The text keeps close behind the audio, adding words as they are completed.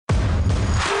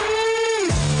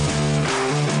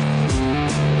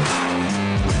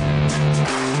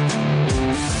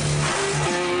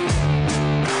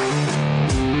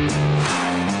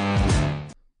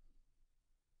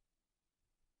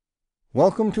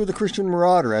Welcome to the Christian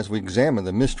Marauder as we examine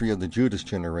the mystery of the Judas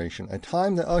generation, a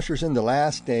time that ushers in the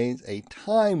last days, a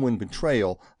time when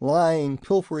betrayal, lying,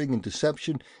 pilfering, and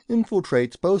deception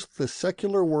infiltrates both the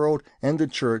secular world and the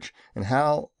church, and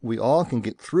how we all can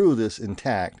get through this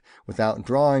intact without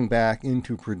drawing back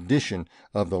into perdition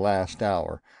of the last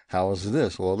hour. How is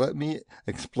this? Well, let me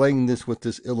explain this with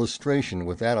this illustration.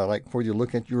 With that, I'd like for you to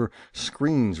look at your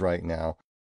screens right now.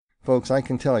 Folks, I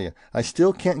can tell you, I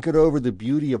still can't get over the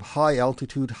beauty of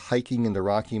high-altitude hiking in the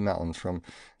Rocky Mountains from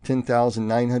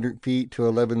 10,900 feet to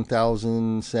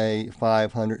 11,000, say,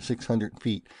 500, 600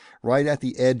 feet, right at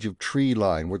the edge of tree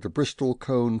line where the Bristol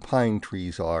cone pine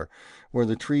trees are, where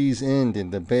the trees end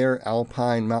and the bare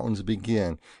alpine mountains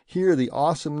begin. Here the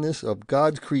awesomeness of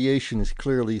God's creation is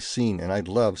clearly seen, and I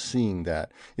love seeing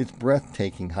that. It's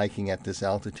breathtaking hiking at this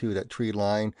altitude at tree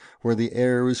line, where the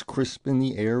air is crisp and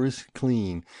the air is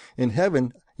clean. In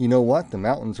heaven, you know what? The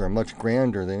mountains are much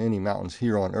grander than any mountains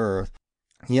here on earth.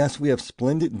 Yes, we have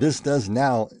splendid vistas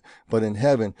now, but in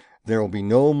heaven there will be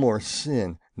no more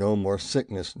sin, no more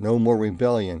sickness, no more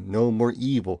rebellion, no more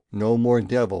evil, no more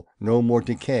devil, no more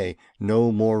decay,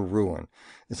 no more ruin.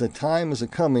 It's a time is a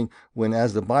coming when,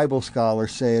 as the Bible scholar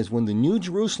says, when the New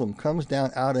Jerusalem comes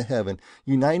down out of heaven,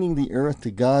 uniting the earth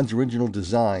to God's original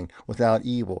design without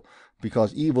evil,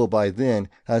 because evil by then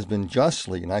has been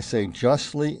justly, and I say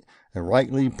justly and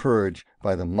rightly purged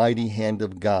by the mighty hand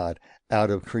of God out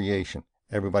of creation.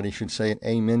 Everybody should say an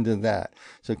amen to that.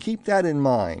 So keep that in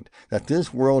mind, that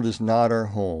this world is not our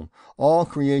home. All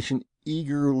creation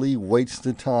eagerly waits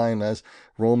the time, as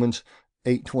Romans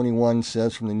 8:21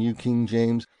 says from the New King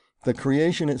James. The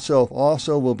creation itself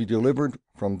also will be delivered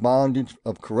from bondage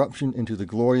of corruption into the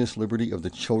glorious liberty of the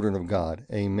children of God.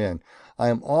 Amen. I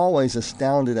am always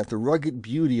astounded at the rugged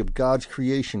beauty of God's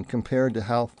creation compared to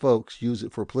how folks use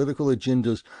it for political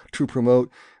agendas to promote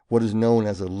what is known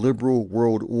as a liberal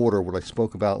world order, what I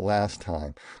spoke about last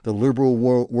time. The liberal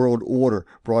world order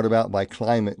brought about by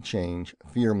climate change,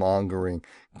 fear-mongering,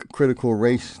 critical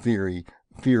race theory,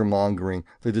 fear-mongering,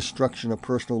 the destruction of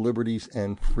personal liberties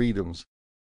and freedoms.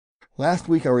 Last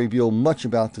week I revealed much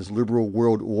about this liberal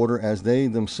world order, as they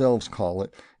themselves call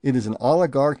it. It is an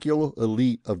oligarchical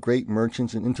elite of great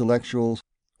merchants and intellectuals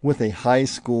with a high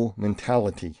school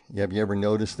mentality. Have you ever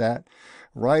noticed that?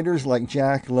 Writers like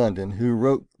Jack London, who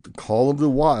wrote The Call of the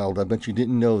Wild, I bet you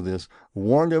didn't know this,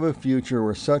 warned of a future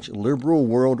where such liberal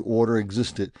world order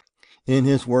existed in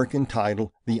his work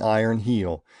entitled The Iron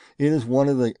Heel. It is one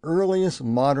of the earliest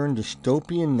modern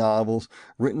dystopian novels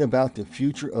written about the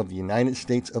future of the United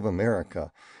States of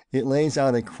America. It lays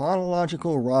out a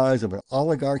chronological rise of an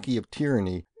oligarchy of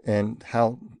tyranny and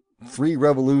how 3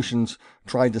 revolutions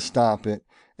tried to stop it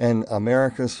and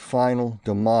America's final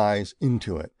demise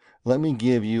into it. Let me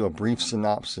give you a brief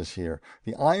synopsis here.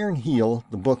 The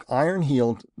book Iron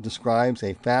Heel describes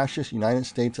a fascist United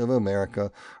States of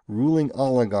America ruling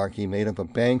oligarchy made up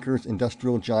of bankers,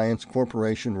 industrial giants,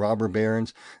 corporation, robber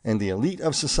barons, and the elite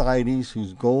of societies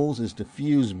whose goals is to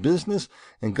fuse business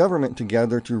and government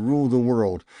together to rule the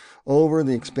world. Over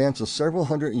the expanse of several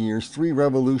hundred years, 3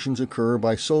 revolutions occur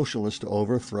by socialists to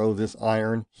overthrow this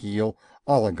Iron Heel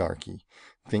oligarchy.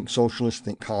 Think socialist,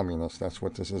 think communist. That's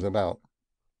what this is about.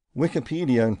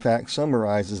 Wikipedia, in fact,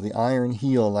 summarizes the Iron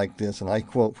Heel like this, and I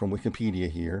quote from Wikipedia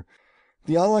here.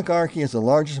 The oligarchy is the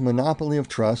largest monopoly of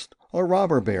trust, or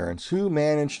robber barons, who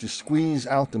manage to squeeze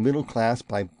out the middle class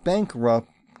by bankrupting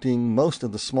most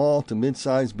of the small to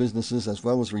mid-sized businesses, as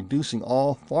well as reducing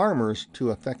all farmers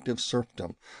to effective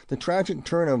serfdom. The tragic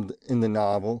turn in the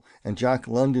novel, and Jack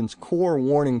London's core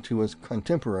warning to his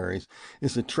contemporaries,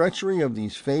 is the treachery of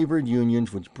these favored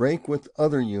unions which break with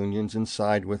other unions and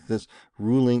side with this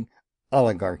ruling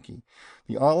oligarchy.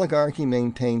 The oligarchy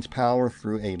maintains power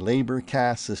through a labor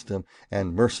caste system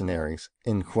and mercenaries.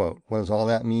 End quote. What does all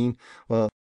that mean? Well,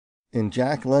 in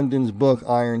Jack London's book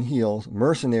Iron Heel,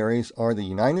 mercenaries are the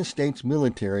United States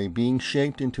military being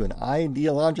shaped into an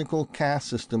ideological caste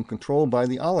system controlled by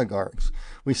the oligarchs.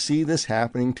 We see this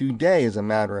happening today, as a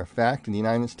matter of fact, in the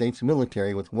United States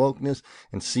military, with wokeness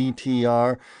and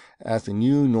CTR as the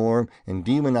new norm, and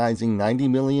demonizing 90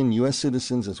 million U.S.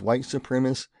 citizens as white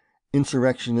supremacists,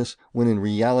 insurrectionists, when in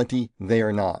reality they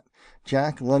are not.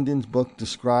 Jack London's book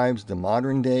describes the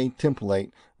modern-day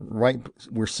template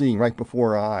we're seeing right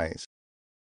before our eyes.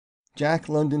 Jack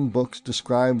London books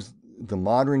describes the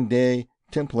modern-day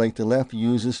template the left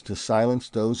uses to silence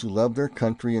those who love their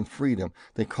country and freedom.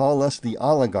 They call us the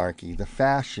oligarchy, the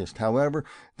fascist. However,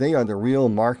 they are the real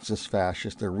Marxist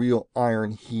fascists, the real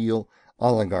Iron Heel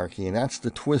oligarchy, and that's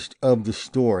the twist of the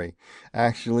story.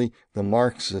 Actually, the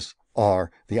Marxists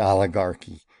are the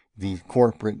oligarchy. The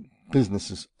corporate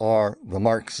businesses are the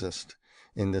Marxists.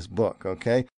 in this book,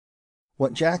 okay?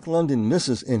 What Jack London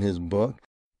misses in his book,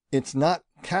 it's not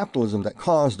capitalism that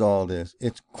caused all this.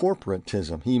 It's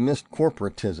corporatism. He missed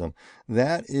corporatism.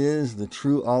 That is the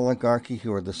true oligarchy,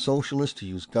 who are the socialists who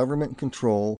use government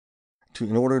control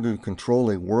in order to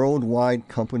control a worldwide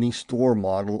company store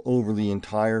model over the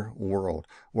entire world,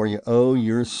 where you owe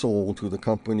your soul to the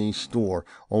company store,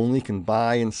 only can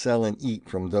buy and sell and eat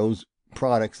from those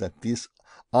products that this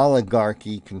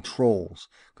oligarchy controls,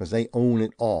 because they own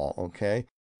it all, okay?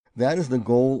 That is the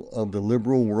goal of the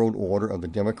liberal world order of the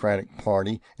Democratic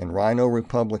Party and rhino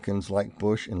Republicans like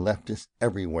Bush and leftists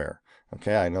everywhere.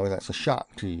 Okay, I know that's a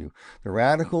shock to you. The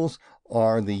radicals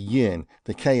are the yin,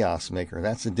 the chaos maker.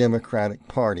 That's the Democratic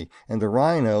Party. And the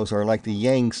rhinos are like the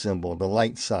yang symbol, the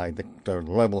light side, the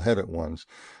level-headed ones.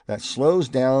 That slows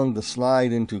down the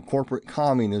slide into corporate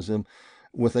communism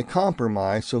with a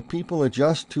compromise, so people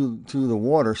adjust to the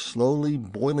water slowly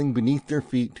boiling beneath their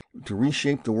feet to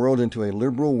reshape the world into a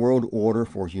liberal world order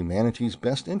for humanity's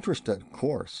best interest, of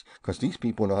course, because these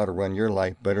people know how to run your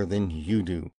life better than you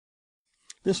do.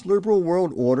 This liberal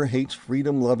world order hates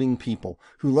freedom-loving people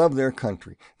who love their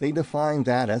country. They define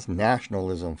that as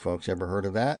nationalism, folks. Ever heard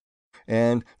of that?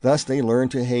 And thus they learn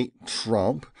to hate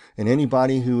Trump and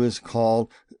anybody who is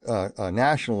called a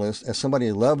nationalist. As somebody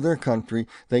who loves their country,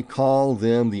 they call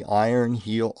them the iron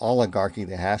heel oligarchy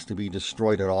that has to be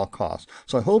destroyed at all costs.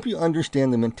 So I hope you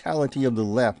understand the mentality of the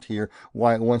left here,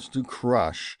 why it wants to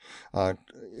crush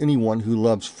anyone who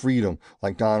loves freedom,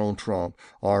 like Donald Trump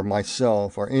or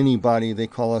myself or anybody. They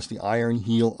call us the iron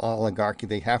heel oligarchy.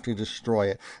 They have to destroy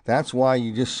it. That's why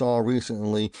you just saw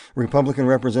recently Republican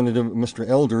Representative Mr.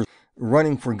 Elders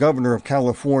running for governor of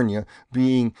California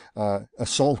being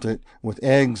assaulted with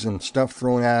eggs and stuff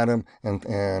thrown at him,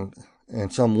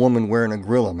 and some woman wearing a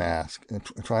gorilla mask and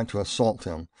trying to assault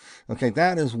him. Okay,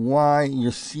 that is why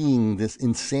you're seeing this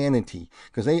insanity,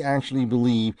 because they actually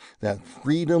believe that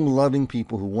freedom-loving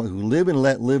people who live and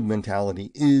let live mentality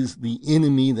is the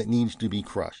enemy that needs to be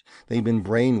crushed. They've been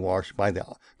brainwashed by the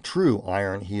true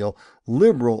iron heel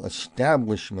liberal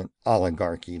establishment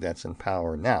oligarchy that's in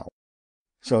power now.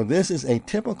 So this is a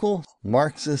typical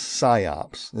Marxist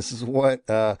psyops. This is what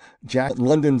Jack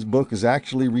London's book is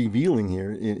actually revealing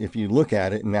here, if you look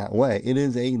at it in that way. It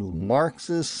is a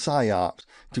Marxist psyops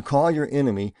to call your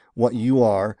enemy what you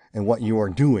are and what you are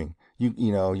doing. You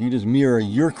just mirror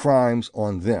your crimes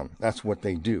on them. That's what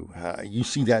they do. You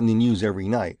see that in the news every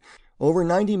night. Over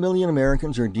 90 million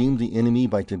Americans are deemed the enemy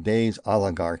by today's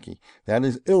oligarchy. That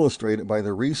is illustrated by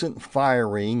the recent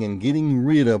firing and getting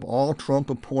rid of all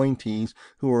Trump appointees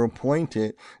who were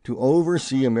appointed to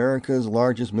oversee America's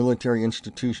largest military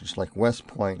institutions like West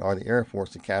Point or the Air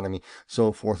Force Academy,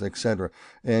 so forth, etc.,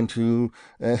 and to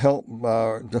help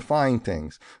define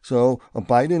things. So a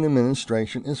Biden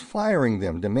administration is firing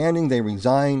them, demanding they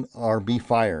resign or be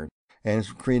fired. And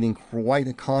it's creating quite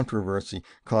a controversy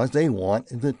because they want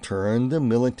to turn the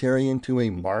military into a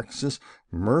Marxist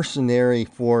mercenary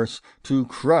force to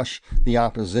crush the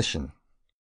opposition.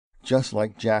 Just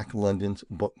like Jack London's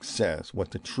book says, what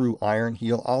the true iron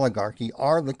heel oligarchy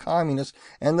are the communists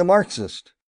and the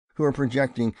Marxists who are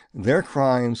projecting their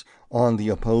crimes on the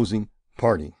opposing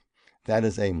party. That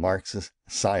is a Marxist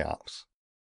psyops.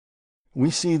 We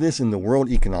see this in the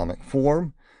World Economic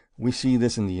Forum. We see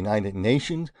this in the United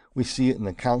Nations. We see it in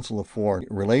the Council of Foreign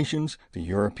Relations, the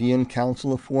European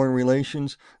Council of Foreign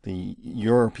Relations, the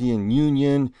European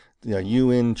Union, the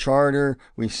UN Charter.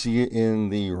 We see it in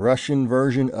the Russian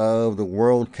version of the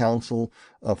World Council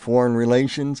of Foreign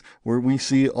Relations, where we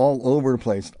see it all over the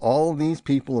place. All of these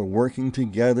people are working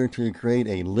together to create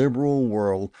a liberal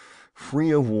world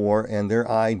free of war and their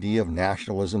idea of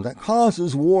nationalism that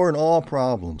causes war and all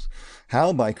problems.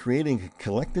 How? By creating a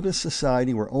collectivist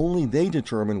society where only they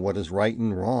determine what is right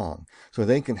and wrong, so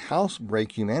they can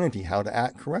housebreak humanity how to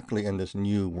act correctly in this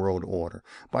new world order,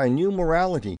 by a new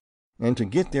morality. And to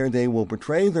get there, they will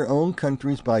betray their own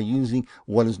countries by using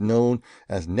what is known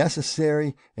as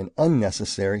necessary and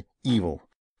unnecessary evil.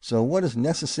 So what does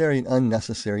necessary and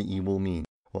unnecessary evil mean?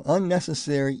 Well,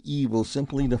 unnecessary evil,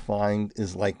 simply defined,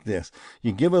 is like this.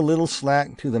 You give a little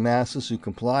slack to the masses who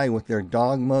comply with their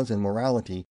dogmas and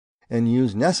morality, and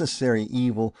use necessary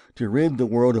evil to rid the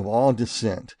world of all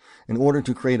dissent in order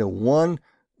to create a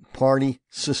one-party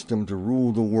system to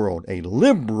rule the world, a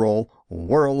liberal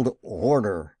world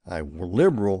order, a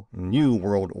liberal new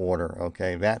world order.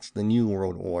 Okay, that's the new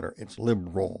world order. It's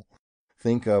liberal.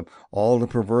 Think of all the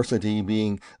perversity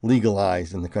being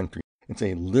legalized in the country. It's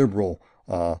a liberal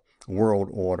world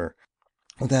order.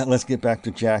 With that, let's get back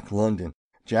to Jack London.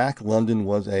 Jack London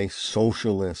was a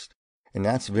socialist. And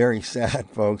that's very sad,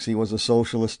 folks. He was a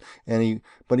socialist,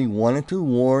 but he wanted to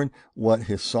warn what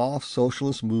his soft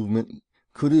socialist movement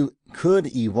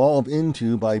could evolve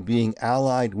into by being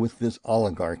allied with this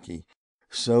oligarchy.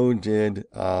 So did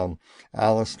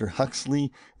Alistair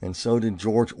Huxley, and so did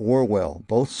George Orwell.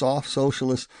 Both soft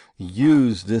socialists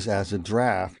used this as a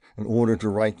draft in order to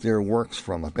write their works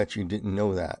from. I bet you didn't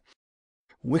know that.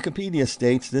 Wikipedia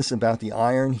states this about the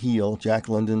Iron Heel, Jack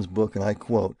London's book, and I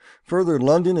quote, "Further,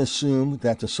 London assumed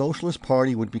that the Socialist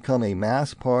Party would become a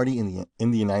mass party in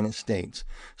the United States,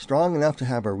 strong enough to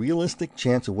have a realistic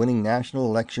chance of winning national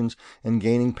elections and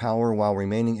gaining power while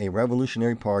remaining a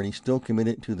revolutionary party still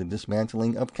committed to the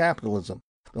dismantling of capitalism.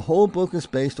 The whole book is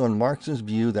based on Marx's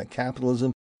view that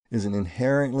capitalism is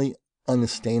inherently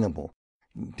unsustainable."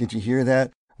 Did you hear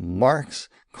that?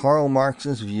 Karl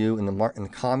Marx's view and the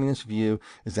communist view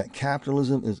is that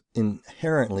capitalism is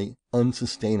inherently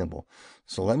unsustainable.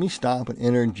 So let me stop and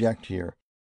interject here.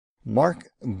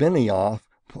 Mark Benioff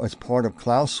is part of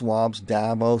Klaus Schwab's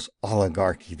Davos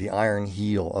oligarchy, the iron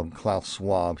heel of Klaus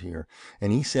Schwab here.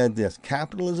 And he said this: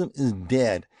 capitalism is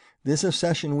dead. This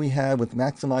obsession we have with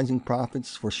maximizing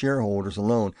profits for shareholders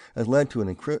alone has led to an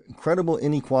incredible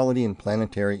inequality and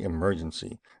planetary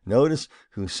emergency. Notice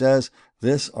who says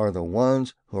this are the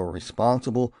ones who are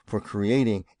responsible for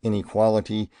creating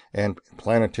inequality and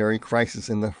planetary crisis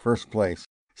in the first place.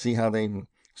 See how they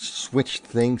switch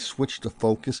the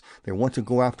focus? They want to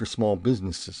go after small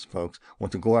businesses, folks,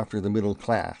 want to go after the middle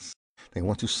class. They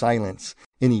want to silence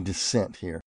any dissent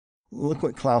here. Look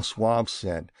what Klaus Schwab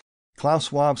said. Klaus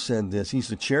Schwab said this. He's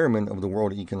the chairman of the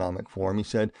World Economic Forum. He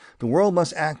said, "The world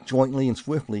must act jointly and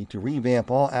swiftly to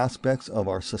revamp all aspects of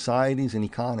our societies and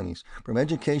economies, from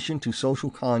education to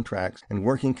social contracts and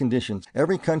working conditions.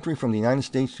 Every country from the United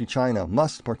States to China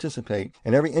must participate,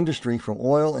 and every industry from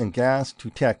oil and gas to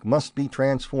tech must be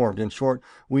transformed. In short,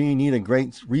 we need a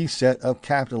great reset of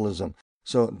capitalism."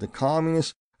 So the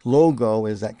communist logo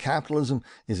is that capitalism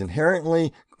is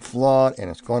inherently flawed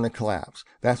and it's going to collapse.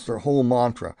 That's their whole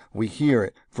mantra. We hear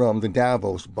it from the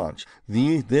Davos bunch.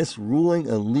 This ruling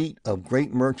elite of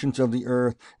great merchants of the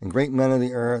earth and great men of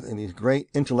the earth and these great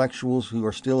intellectuals who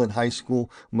are still in high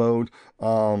school mode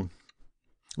want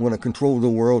to control the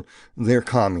world. They're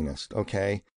communist,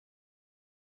 okay?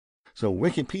 So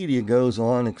Wikipedia goes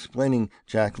on explaining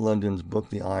Jack London's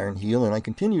book, The Iron Heel, and I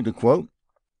continue to quote,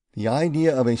 "The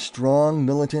idea of a strong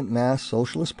militant mass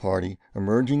socialist party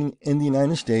emerging in the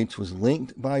United States was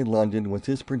linked by London with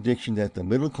his prediction that the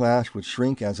middle class would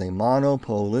shrink as a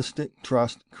monopolistic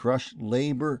trust crushed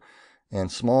labor and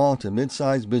small to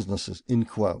mid-sized businesses," end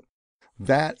quote.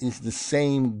 That is the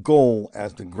same goal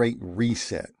as the Great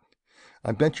Reset.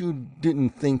 I bet you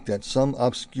didn't think that some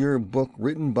obscure book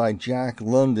written by Jack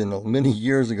London many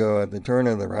years ago at the turn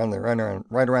of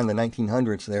right around the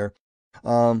 1900s there,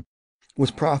 was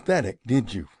prophetic,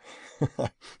 did you?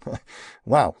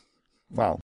 Wow.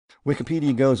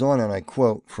 Wikipedia goes on, and I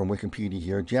quote from Wikipedia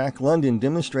here, "Jack London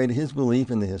demonstrated his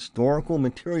belief in the historical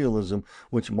materialism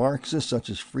which Marxists such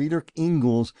as Friedrich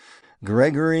Engels,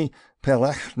 Gregory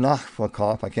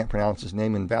Plekhanov, I can't pronounce his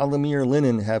name, and Vladimir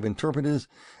Lenin have interpreted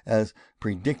as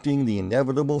predicting the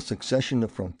inevitable succession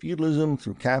from feudalism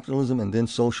through capitalism and then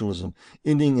socialism,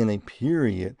 ending in a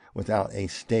period without a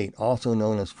state, also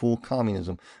known as full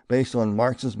communism, based on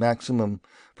Marx's maximum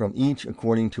from each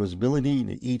according to his ability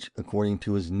to each according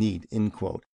to his need," end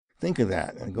quote. Think of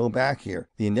that, and go back here.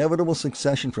 The inevitable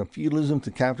succession from feudalism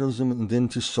to capitalism and then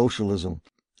to socialism.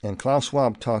 And Klaus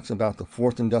Schwab talks about the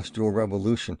Fourth Industrial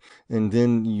Revolution, and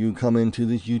then you come into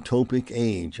this utopic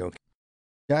age. Okay?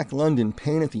 Jack London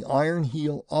painted the iron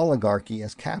heel oligarchy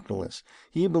as capitalist.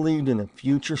 He believed in a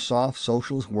future soft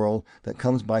socialist world that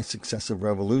comes by successive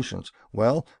revolutions.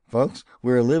 Well, folks,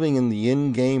 we're living in the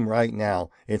end game right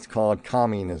now. It's called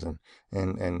communism.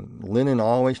 And Lenin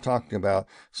always talked about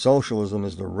socialism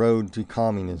as the road to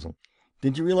communism.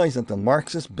 Did you realize that the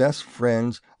Marxist best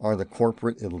friends are the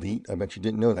corporate elite? I bet you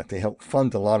didn't know that. They help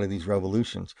fund a lot of these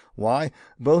revolutions. Why?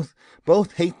 Both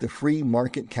hate the free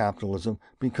market capitalism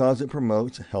because it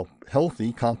promotes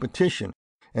healthy competition,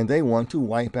 and they want to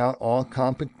wipe out all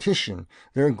competition.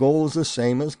 Their goal is the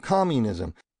same as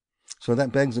communism. So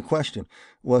that begs the question,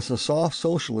 was a soft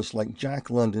socialist like Jack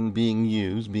London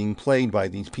being played by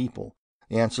these people?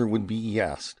 The answer would be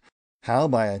yes. How?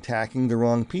 By attacking the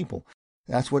wrong people.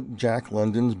 That's what Jack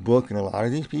London's book and a lot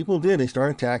of these people did. They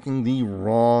started attacking the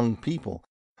wrong people,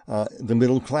 the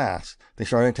middle class. They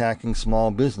started attacking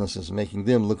small businesses, making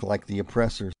them look like the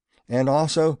oppressors. And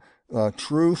also,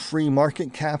 true free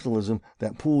market capitalism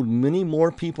that pulled many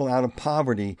more people out of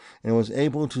poverty and was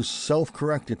able to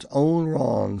self-correct its own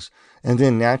wrongs and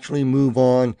then naturally move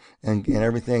on and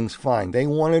everything's fine. They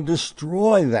want to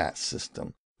destroy that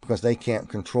system because they can't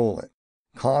control it.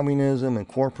 Communism and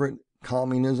corporate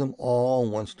communism all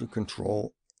wants to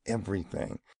control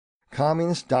everything.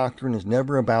 Communist doctrine is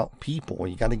never about people.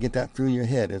 You got to get that through your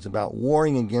head. It's about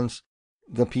warring against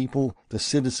the people, the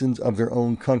citizens of their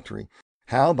own country.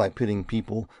 How? By pitting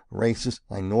people, races,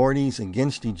 minorities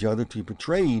against each other to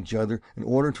betray each other in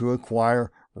order to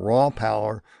acquire raw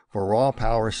power for raw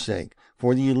power's sake,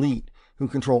 for the elite who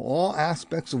control all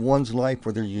aspects of one's life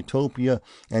for their utopia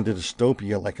and a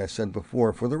dystopia, like I said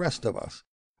before, for the rest of us.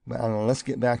 But let's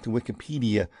get back to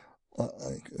Wikipedia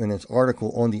in its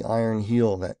article on the Iron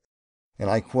Heel, and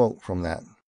I quote from that.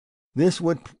 This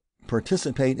would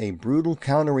participate a brutal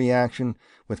counter-reaction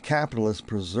with capitalists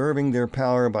preserving their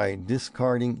power by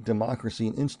discarding democracy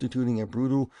and instituting a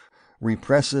brutal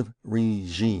repressive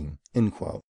regime, end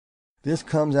quote. This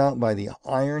comes out by the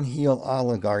Iron Heel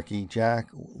oligarchy Jack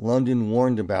London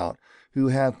warned about, who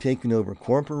have taken over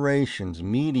corporations,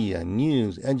 media,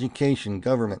 news, education,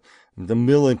 government, the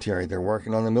military. They're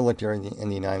working on the military in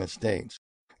the United States.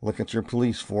 Look at your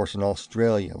police force in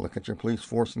Australia. Look at your police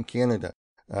force in Canada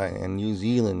and New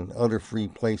Zealand and other free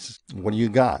places. What do you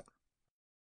got?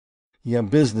 You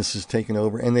have businesses taking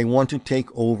over, and they want to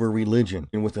take over religion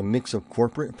with a mix of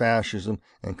corporate fascism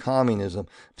and communism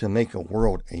to make a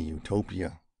world a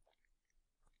utopia.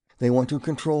 They want to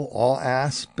control all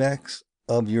aspects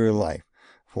of your life.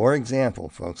 For example,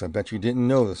 folks, I bet you didn't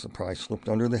know this. It probably slipped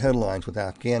under the headlines with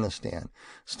Afghanistan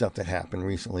stuff that happened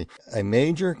recently. A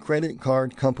major credit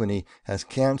card company has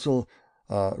canceled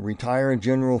retired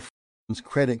General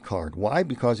credit card. Why?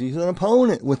 Because he's an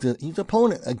opponent he's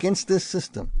opponent against this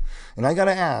system. And I got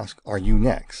to ask, are you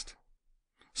next?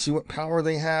 See what power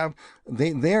they have?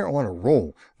 They're on a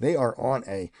roll. They are on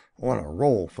a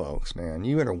roll, folks, man.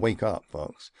 You better wake up,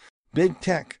 folks. Big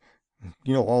tech.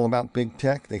 You know all about big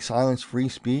tech. They silence free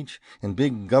speech, and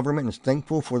big government is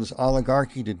thankful for this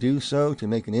oligarchy to do so, to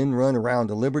make an end run around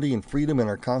the liberty and freedom in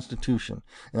our Constitution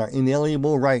and our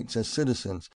inalienable rights as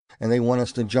citizens. And they want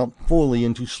us to jump fully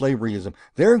into slaveryism.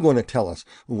 They're going to tell us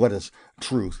what is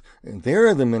truth. And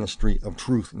they're the ministry of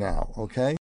truth now,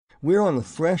 okay? We're on the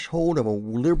threshold of a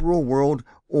liberal world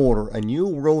order, a new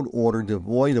world order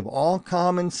devoid of all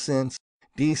common sense,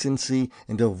 decency,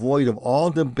 and devoid of all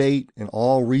debate and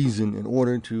all reason in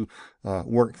order to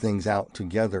work things out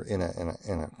together in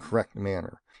a correct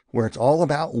manner. Where it's all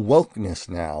about wokeness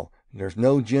now. There's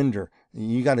no gender.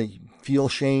 You got to feel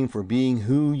shame for being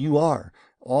who you are.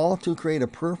 All to create a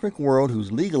perfect world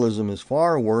whose legalism is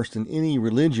far worse than any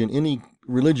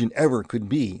religion ever could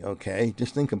be, okay?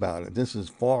 Just think about it. This is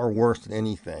far worse than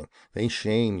anything. They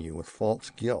shame you with false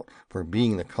guilt for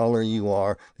being the color you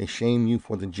are. They shame you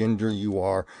for the gender you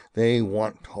are. They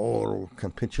want total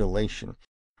capitulation.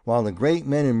 While the great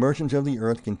men and merchants of the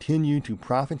earth continue to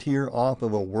profiteer off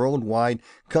of a worldwide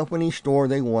company store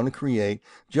they want to create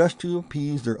just to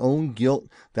appease their own guilt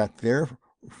that their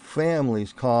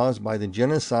families caused by the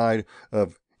genocide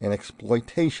of and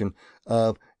exploitation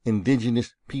of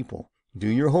indigenous people. Do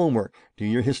your homework. Do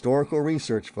your historical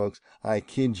research, folks. I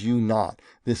kid you not.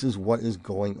 This is what is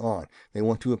going on. They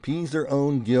want to appease their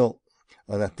own guilt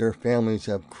that their families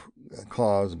have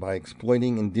caused by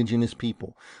exploiting indigenous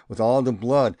people with all the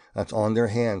blood that's on their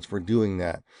hands for doing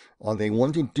that. They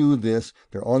want to do this.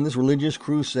 They're on this religious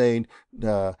crusade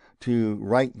to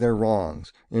right their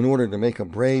wrongs in order to make a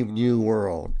brave new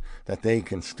world that they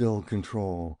can still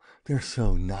control. They're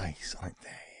so nice, aren't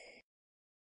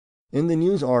they? In the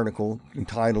news article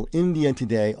entitled India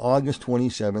Today, August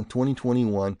 27,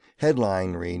 2021,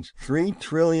 headline reads, 3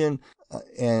 trillion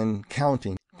and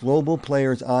counting. Global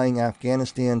players eyeing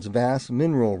Afghanistan's vast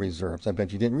mineral reserves. I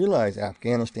bet you didn't realize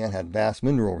Afghanistan had vast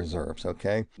mineral reserves,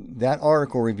 okay? That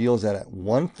article reveals that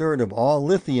 1/3 of all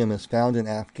lithium is found in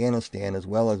Afghanistan, as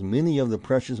well as many of the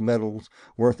precious metals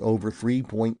worth over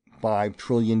 $3.5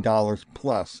 trillion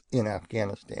plus in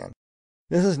Afghanistan.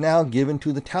 This is now given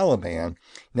to the Taliban,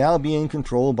 now being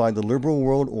controlled by the liberal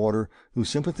world order, whose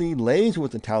sympathy lays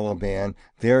with the Taliban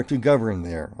there to govern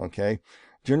there, okay?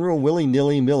 General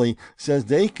Willy-Nilly Millie says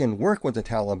they can work with the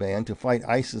Taliban to fight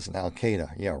ISIS and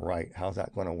Al-Qaeda. Yeah, right. How's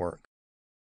that going to work?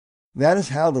 That is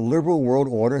how the liberal world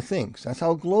order thinks. That's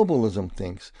how globalism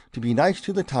thinks. To be nice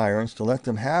to the tyrants, to let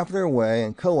them have their way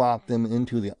and co-opt them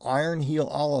into the iron heel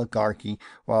oligarchy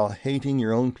while hating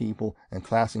your own people and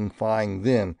classifying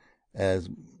them as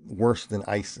worse than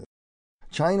ISIS.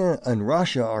 China and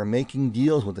Russia are making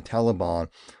deals with the Taliban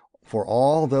for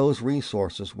all those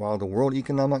resources, while the World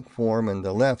Economic Forum and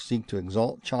the left seek to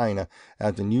exalt China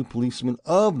as the new policeman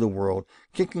of the world,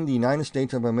 kicking the United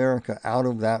States of America out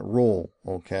of that role,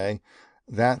 okay?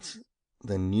 That's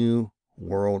the new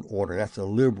world order. That's a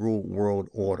liberal world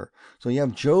order. So you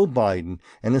have Joe Biden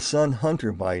and his son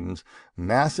Hunter Biden's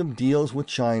massive deals with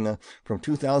China from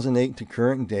 2008 to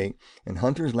current date, and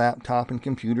Hunter's laptop and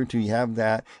computer too. You have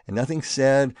that, and nothing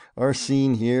said or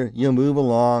seen here. You move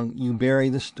along, you bury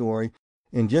the story,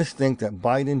 and just think that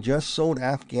Biden just sold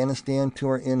Afghanistan to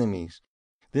our enemies.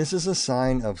 This is a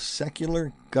sign of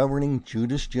secular governing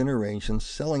Judas generation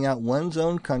selling out one's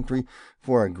own country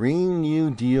for a Green New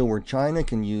Deal where China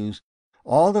can use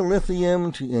all the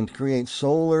lithium to create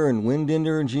solar and wind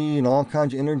energy and all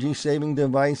kinds of energy-saving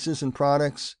devices and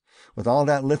products with all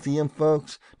that lithium,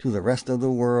 folks, to the rest of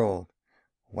the world.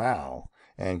 Wow.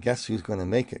 And guess who's going to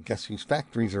make it? Guess whose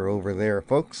factories are over there,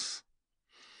 folks?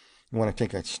 You want to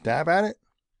take a stab at it?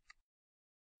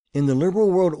 In the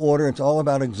liberal world order, it's all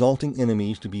about exalting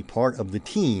enemies to be part of the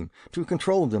team, to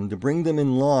control them, to bring them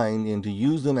in line, and to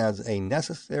use them as a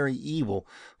necessary evil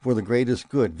for the greatest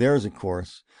good. Theirs, of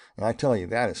course. And I tell you,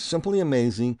 that is simply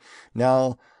amazing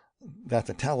now that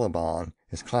the Taliban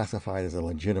is classified as a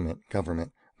legitimate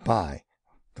government by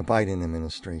the Biden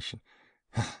administration.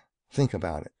 Think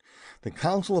about it. The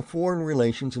Council of Foreign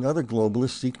Relations and other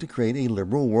globalists seek to create a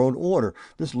liberal world order.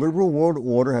 This liberal world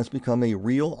order has become a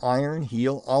real iron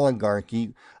heel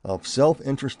oligarchy of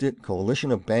self-interested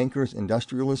coalition of bankers,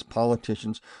 industrialists,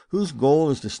 politicians, whose goal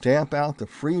is to stamp out the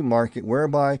free market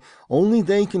whereby only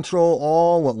they control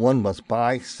all what one must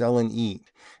buy, sell, and eat.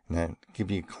 And that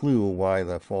give you a clue why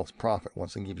the false prophet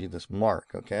wants to give you this mark,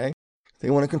 okay?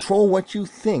 They want to control what you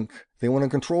think. They want to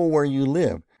control where you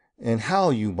live and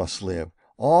how you must live.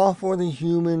 All for the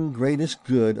human greatest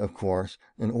good, of course,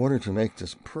 in order to make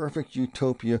this perfect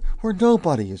utopia where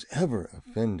nobody is ever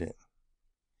offended.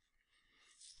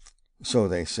 So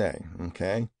they say,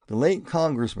 okay? The late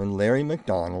Congressman Larry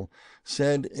McDonald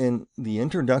said in the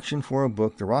introduction for a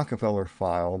book, The Rockefeller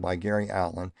File by Gary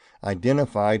Allen,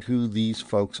 identified who these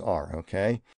folks are,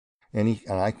 okay? And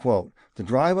I quote, "The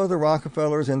drive of the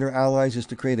Rockefellers and their allies is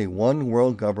to create a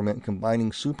one-world government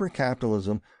combining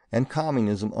super-capitalism and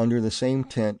communism under the same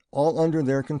tent, all under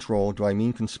their control. Do I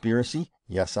mean conspiracy?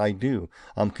 Yes, I do.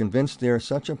 I'm convinced there is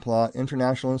such a plot,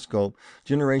 international in scope,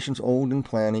 generations old in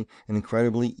planning, and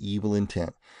incredibly evil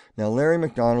intent." Now, Larry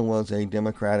McDonald was a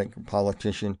Democratic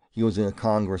politician. He was a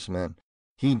congressman.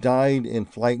 He died in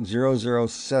Flight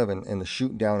 007 in the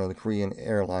shoot-down of the Korean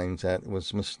Airlines that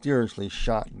was mysteriously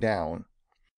shot down.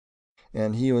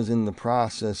 And he was in the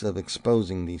process of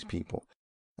exposing these people.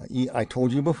 I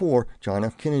told you before, John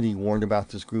F. Kennedy warned about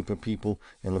this group of people,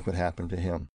 and look what happened to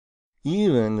him.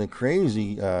 Even the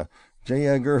crazy J.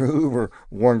 Edgar Hoover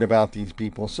warned about these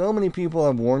people. So many people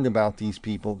have warned about these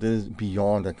people. This is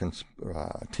beyond a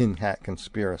tin hat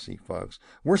conspiracy, folks.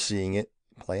 We're seeing it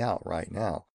play out right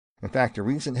now. In fact, a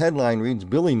recent headline reads,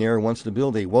 "Billionaire wants to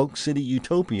build a woke city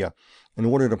utopia in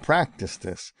order to practice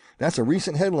this." That's a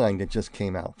recent headline that just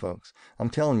came out, folks. I'm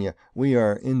telling you, we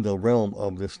are in the realm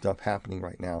of this stuff happening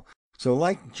right now. So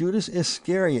like Judas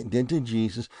Iscariot did to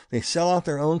Jesus, they sell out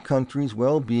their own country's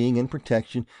well-being and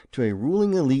protection to a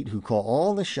ruling elite who call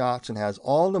all the shots and has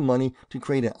all the money to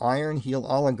create an iron-heel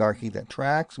oligarchy that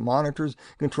tracks, monitors,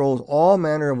 controls all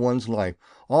manner of one's life,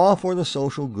 all for the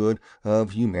social good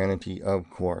of humanity, of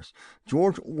course.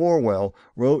 George Orwell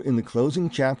wrote in the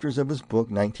closing chapters of his book,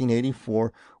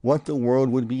 1984, what the world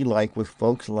would be like with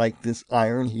folks like this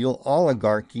iron-heel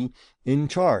oligarchy in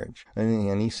charge.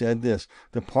 And he said this,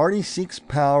 "The party seeks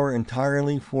power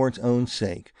entirely for its own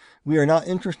sake. We are not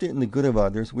interested in the good of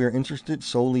others. We are interested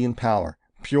solely in power.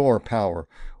 Pure power.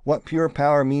 What pure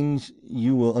power means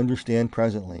you will understand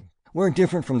presently. We're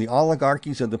different from the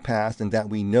oligarchies of the past in that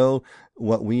we know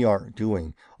what we are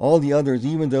doing. All the others,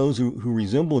 even those who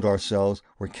resembled ourselves,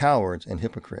 were cowards and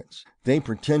hypocrites. They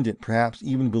pretended, perhaps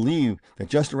even believed, that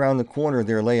just around the corner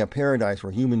there lay a paradise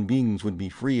where human beings would be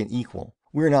free and equal.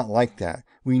 We're not like that.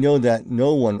 We know that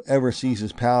no one ever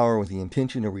seizes power with the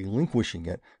intention of relinquishing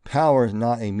it. Power is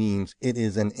not a means, it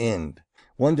is an end.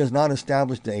 One does not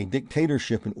establish a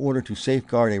dictatorship in order to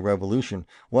safeguard a revolution.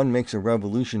 One makes a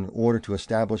revolution in order to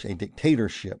establish a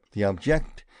dictatorship. The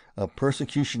object of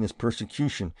persecution is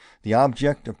persecution. The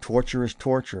object of torture is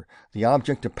torture. The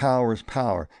object of power is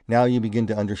power. Now you begin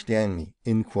to understand me."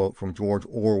 End quote from George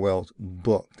Orwell's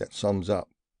book that sums up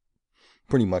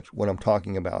pretty much what I'm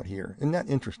talking about here. Isn't that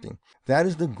interesting? That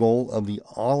is the goal of the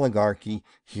oligarchy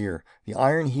here. The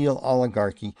iron heel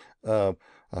oligarchy of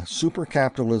super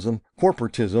capitalism,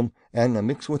 corporatism, and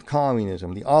mixed with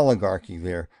communism, the oligarchy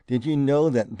there. Did you know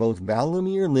that both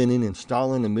Vladimir Lenin and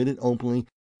Stalin admitted openly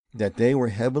that they were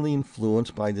heavily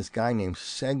influenced by this guy named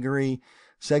Sergei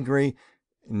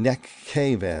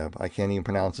Nekhaev? I can't even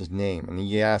pronounce his name. And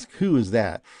you ask, who is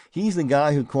that? He's the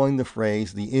guy who coined the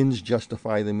phrase, the ends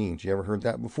justify the means. You ever heard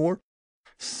that before?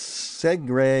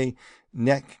 Sergei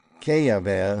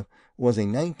Nekhaev was a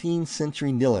 19th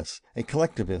century nihilist, a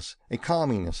collectivist, a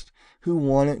communist, who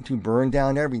wanted to burn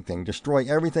down everything, destroy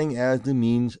everything as the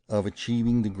means of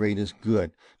achieving the greatest good.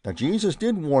 Now, Jesus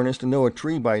did warn us to know a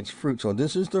tree by its fruit, so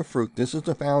this is the fruit, this is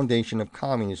the foundation of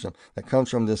communism that comes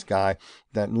from this guy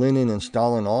that Lenin and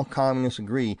Stalin, all communists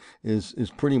agree, is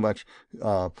pretty much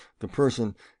the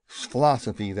person's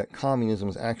philosophy that communism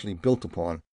is actually built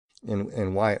upon,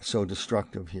 and why it's so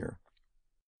destructive here.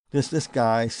 This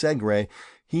guy, Sergei,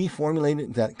 he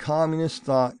formulated that communist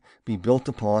thought be built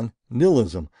upon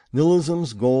nihilism.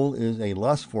 Nihilism's goal is a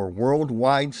lust for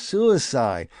worldwide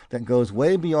suicide that goes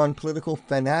way beyond political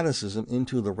fanaticism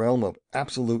into the realm of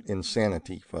absolute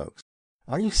insanity, folks.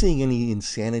 Are you seeing any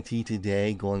insanity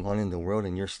today going on in the world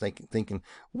and you're thinking,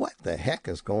 what the heck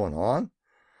is going on?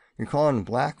 You're calling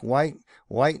black, white,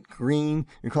 green,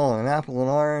 you're calling an apple an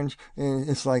orange, and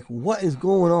it's like, what is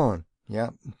going on? Yeah.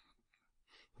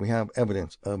 We have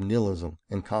evidence of nihilism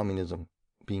and communism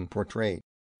being portrayed.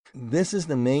 This is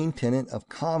the main tenet of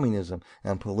communism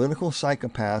and political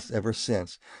psychopaths ever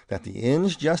since, that the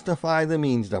ends justify the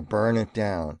means to burn it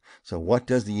down. So what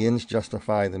does the ends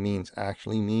justify the means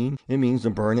actually mean? It means to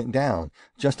burn it down,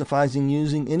 justifying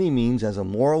using any means as a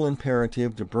moral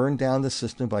imperative to burn down the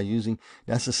system by using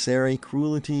necessary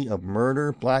cruelty of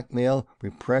murder, blackmail,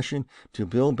 repression to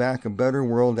build back a better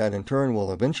world that in turn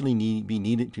will eventually be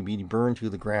needed to be burned to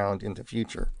the ground in the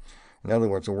future. In other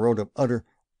words, a world of utter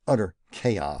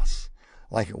chaos,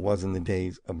 like it was in the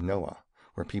days of Noah,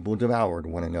 where people devoured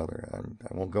one another.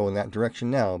 I won't go in that direction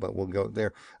now, but we'll go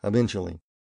there eventually.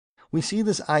 We see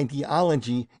this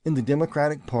ideology in the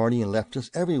Democratic Party and leftists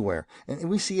everywhere, and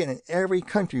we see it in every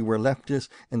country where leftists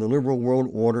and the liberal world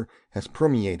order has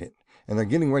permeated, and they're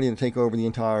getting ready to take over the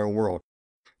entire world.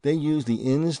 They use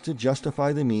the ends to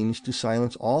justify the means to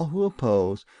silence all who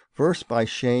oppose, first by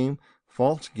shame,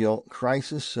 false guilt,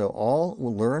 crisis, so all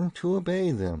will learn to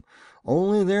obey them.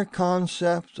 Only their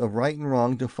concepts of right and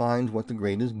wrong defines what the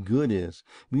greatest good is,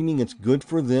 meaning it's good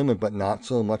for them but not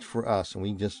so much for us, and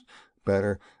we just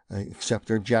better accept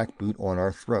their jackboot on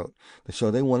our throat.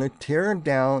 So they want to tear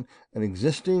down an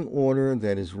existing order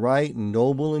that is right and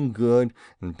noble and good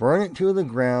and burn it to the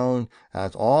ground,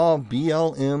 as all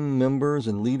BLM members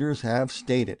and leaders have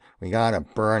stated. We got to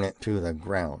burn it to the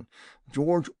ground.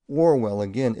 George Orwell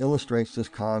again illustrates this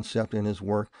concept in his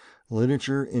work,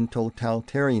 Literature in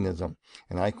Totalitarianism,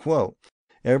 and I quote,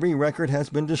 "Every record has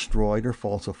been destroyed or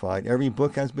falsified, every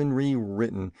book has been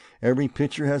rewritten, every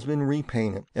picture has been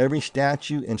repainted, every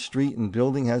statue and street and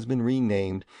building has been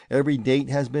renamed, every date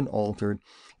has been altered,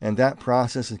 and that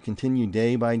process has continued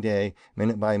day by day,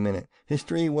 minute by minute.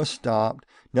 History was stopped,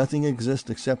 nothing exists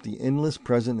except the endless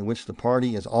present in which the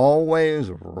party is always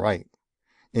right."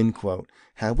 End quote.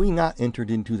 Have we not entered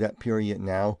into that period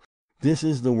now? This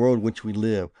is the world which we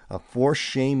live, of forced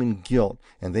shame and guilt,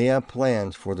 and they have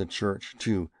plans for the church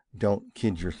too. Don't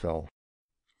kid yourself.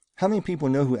 How many people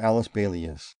know who Alice Bailey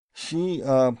is? She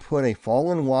put a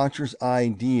fallen watcher's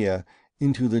idea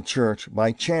into the church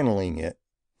by channeling it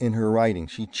in her writing.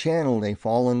 She channeled a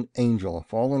fallen angel, a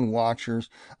fallen watcher's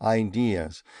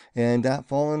ideas. And that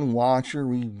fallen watcher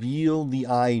revealed the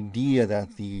idea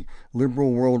that the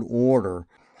liberal world order,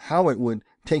 how it would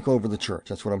take over the church.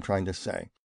 That's what I'm trying to say.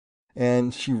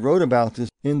 And she wrote about this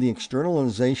in The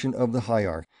Externalization of the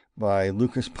Hierarchy by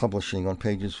Lucas Publishing on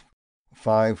pages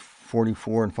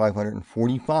 544 and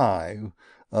 545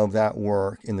 of that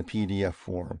work in the PDF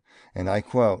form. And I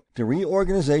quote, "The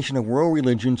reorganization of world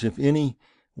religions, if any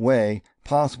way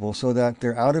possible, so that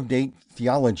their out-of-date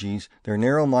theologies, their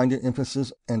narrow-minded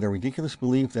emphasis, and their ridiculous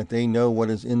belief that they know what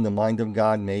is in the mind of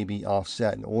God may be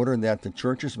offset, in order that the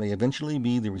churches may eventually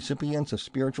be the recipients of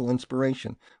spiritual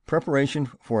inspiration, preparation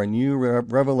for a new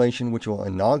revelation which will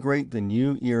inaugurate the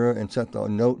new era and set the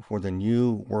note for the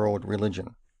new world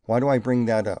religion." Why do I bring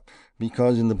that up?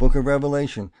 Because in the book of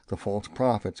Revelation, the false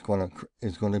prophet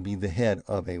is going to be the head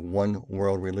of a one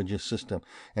world religious system.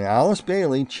 And Alice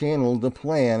Bailey channeled the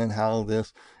plan and how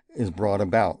this is brought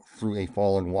about through a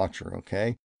fallen watcher,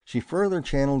 okay? She further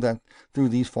channeled that through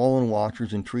these fallen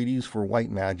watchers entreaties for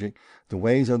white magic, the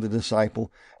ways of the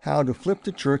disciple, how to flip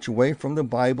the church away from the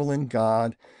Bible and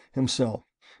God himself,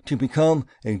 to become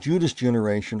a Judas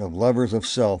generation of lovers of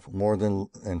self more than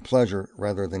and pleasure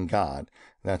rather than God.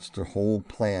 That's the whole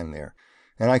plan there.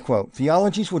 And I quote,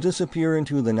 "Theologies will disappear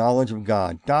into the knowledge of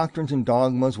God. Doctrines and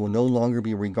dogmas will no longer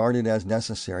be regarded as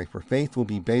necessary, for faith will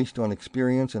be based on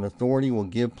experience and authority will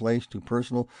give place to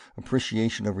personal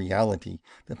appreciation of reality.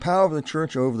 The power of the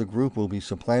church over the group will be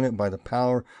supplanted by the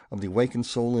power of the awakened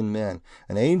soul in men.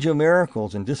 An age of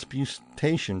miracles and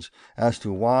disputations as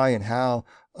to why and how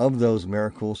of those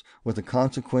miracles, with the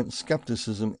consequent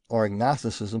skepticism or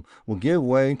agnosticism, will give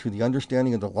way to the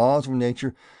understanding of the laws of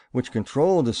nature which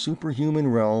control the superhuman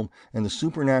realm and the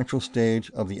supernatural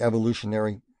stage of the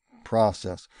evolutionary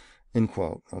process." End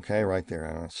quote. Okay, right there.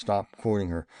 I'm going to stop quoting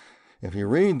her. If you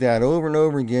read that over and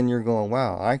over again, you're going,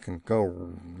 wow, I can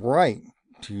go right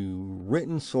to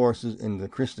written sources in the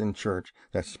Christian church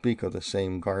that speak of the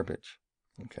same garbage.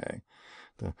 Okay.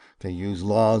 They use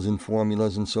laws and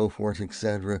formulas and so forth,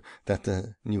 etc., that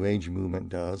the New Age movement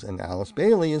does. And Alice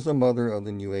Bailey is the mother of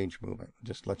the New Age movement.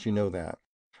 Just let you know that.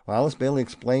 Well, Alice Bailey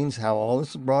explains how all this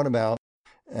is brought about,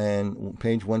 and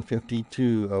page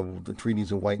 152 of the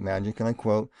Treatise of White Magic, and I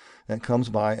quote, "that comes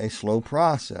by a slow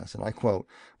process," and I quote,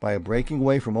 "by a breaking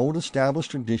away from old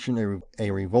established tradition,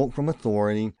 a revolt from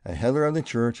authority, a heather of the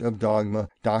church, of dogma,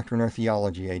 doctrine, or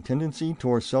theology, a tendency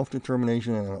towards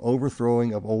self-determination, and an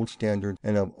overthrowing of old standards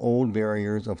and of old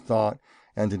barriers of thought,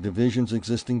 and the divisions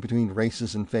existing between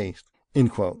races and faiths."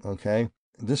 End quote, okay?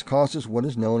 This causes what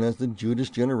is known as the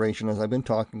Judas generation, as I've been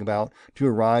talking about, to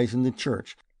arise in the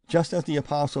church, just as the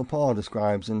Apostle Paul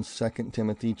describes in 2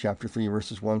 Timothy chapter 3,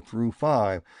 verses 1 through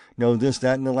 5. "Know this,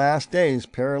 that in the last days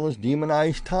perilous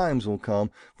demonized times will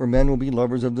come, for men will be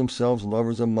lovers of themselves,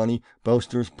 lovers of money,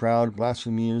 boasters, proud,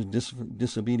 blasphemers,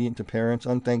 disobedient to parents,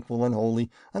 unthankful, unholy,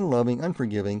 unloving,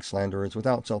 unforgiving, slanderers,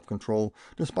 without self-control,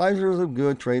 despisers of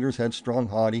good, traitors, headstrong,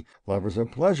 haughty, lovers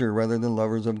of pleasure rather than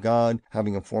lovers of God,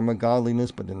 having a form of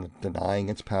godliness but denying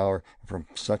its power, and from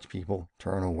such people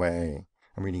turn away."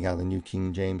 I'm reading out of the New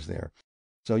King James there.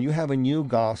 So you have a new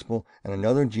gospel and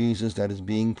another Jesus that is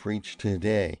being preached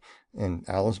today. And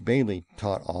Alice Bailey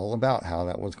taught all about how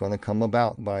that was going to come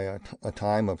about by a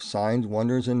time of signs,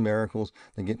 wonders, and miracles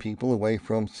to get people away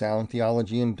from sound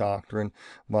theology and doctrine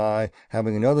by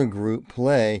having another group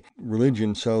play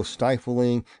religion so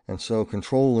stifling and so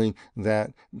controlling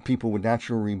that people would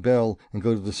naturally rebel and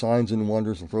go to the signs and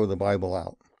wonders and throw the Bible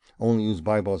out. Only use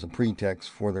Bible as a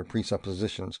pretext for their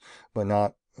presuppositions, but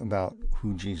not about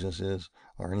who Jesus is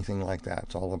or anything like that.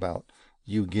 It's all about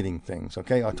you getting things.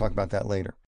 Okay, I'll talk about that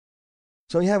later.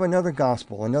 So you have another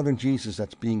gospel, another Jesus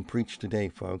that's being preached today,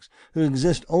 folks, who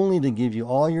exists only to give you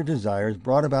all your desires,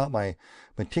 brought about by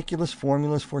meticulous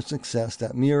formulas for success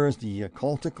that mirrors the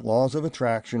occultic laws of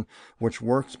attraction, which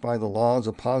works by the laws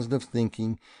of positive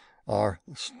thinking, are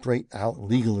straight out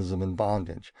legalism and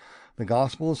bondage. The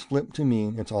gospel is flipped to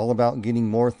mean it's all about getting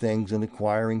more things and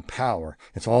acquiring power.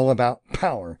 It's all about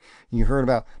power. You heard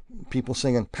about people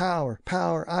singing, "Power,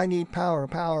 power, I need power,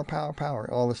 power, power,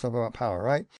 power," all this stuff about power,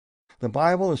 right? The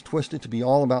Bible is twisted to be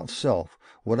all about self,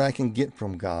 what I can get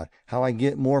from God, how I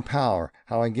get more power,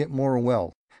 how I get more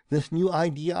wealth. This new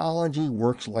ideology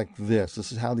works like this.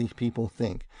 This is how these people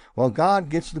think. Well, God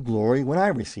gets the glory when I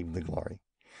receive the glory.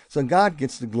 So God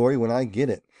gets the glory when I get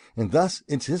it. And thus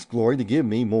it's his glory to give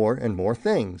me more and more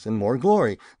things and more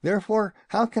glory. Therefore,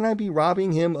 how can I be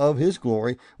robbing him of his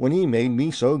glory when he made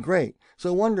me so great,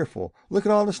 so wonderful? Look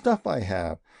at all the stuff I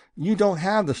have. You don't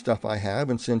have the stuff I have,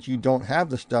 and since you don't have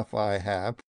the stuff I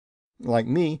have, like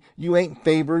me, you ain't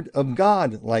favored of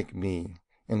God like me.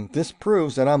 And this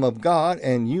proves that I'm of God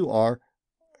and you are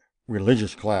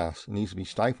religious class. It needs to be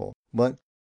stifled. But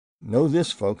know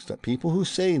this, folks, that people who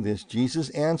say this, Jesus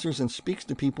answers and speaks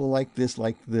to people like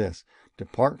this,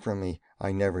 "Depart from me,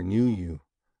 I never knew you."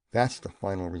 That's the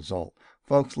final result.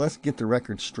 Folks, let's get the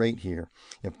record straight here.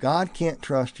 If God can't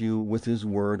trust you with his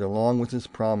word along with his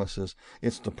promises,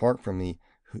 it's "Depart from me,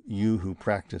 you who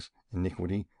practice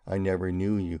iniquity, I never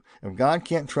knew you." If God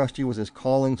can't trust you with his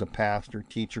callings of pastor,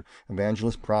 teacher,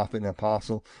 evangelist, prophet, and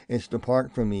apostle, it's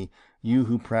 "Depart from me, you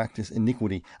who practice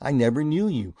iniquity, I never knew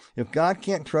you." If God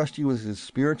can't trust you with his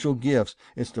spiritual gifts,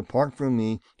 it's "Depart from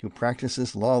me, who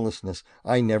practices lawlessness,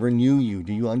 I never knew you."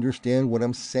 Do you understand what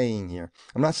I'm saying here?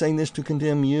 I'm not saying this to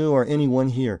condemn you or anyone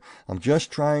here. I'm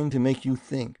just trying to make you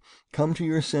think. Come to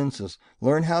your senses.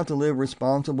 Learn how to live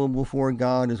responsible before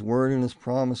God. His word and his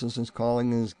promises, his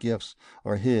calling and his gifts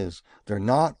are his. They're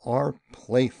not our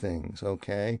playthings,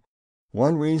 okay?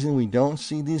 One reason we don't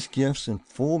see these gifts in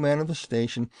full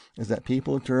manifestation is that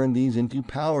people turn these into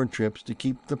power trips to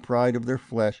keep the pride of their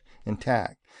flesh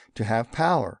intact, to have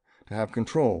power, to have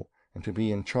control, and to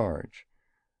be in charge.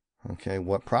 Okay,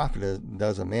 what profit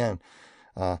does a man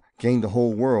gain the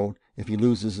whole world if he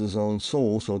loses his own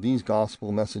soul? So these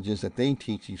gospel messages that they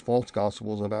teach, these false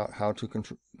gospels about how to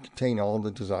contain all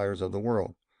the desires of the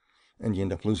world, and you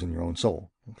end up losing your own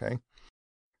soul. Okay,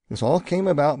 this all came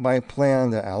about by a plan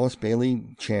that Alice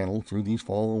Bailey channeled through these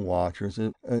fallen watchers.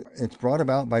 It's brought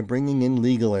about by bringing in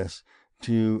legalists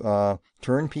to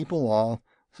turn people off,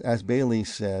 as Bailey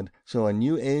said, so a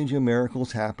new age of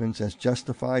miracles happens as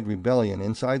justified rebellion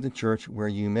inside the church, where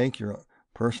you make your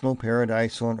personal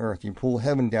paradise on earth. You pull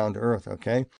heaven down to earth,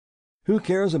 okay? Who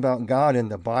cares about God in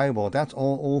the Bible? That's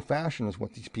all old-fashioned is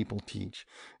what these people teach.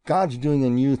 God's doing a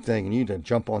new thing, and you need to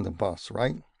jump on the bus,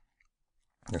 right?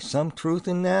 There's some truth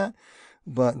in that,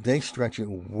 but they stretch it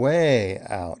way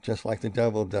out, just like the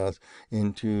devil does,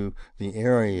 into the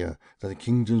area that the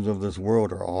kingdoms of this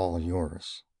world are all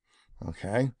yours.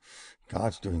 Okay?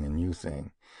 God's doing a new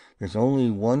thing. There's only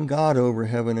one God over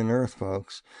heaven and earth,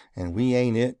 folks, and we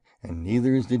ain't it, and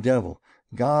neither is the devil.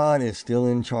 God is still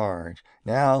in charge.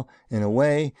 Now, in a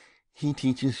way, he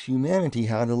teaches humanity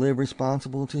how to live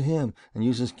responsible to him, and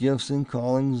uses gifts and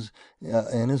callings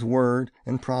and his word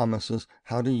and promises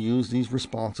how to use these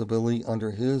responsibility under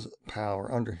his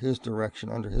power, under his direction,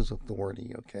 under his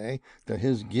authority, okay? They're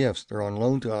his gifts. They're on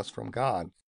loan to us from God.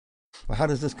 Well, how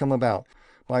does this come about?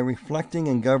 By reflecting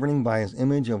and governing by his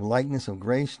image of likeness of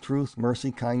grace, truth,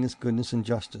 mercy, kindness, goodness, and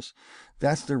justice.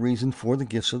 That's the reason for the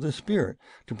gifts of the Spirit,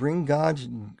 to bring God's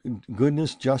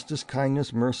goodness, justice,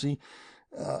 kindness, mercy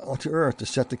to earth, to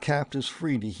set the captives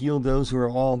free, to heal those who are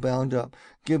all bound up,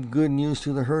 give good news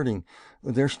to the hurting.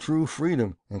 There's true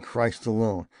freedom in Christ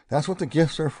alone. That's what the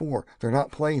gifts are for. They're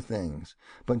not playthings.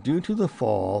 But due to the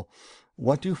fall,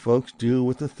 what do folks do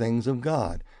with the things of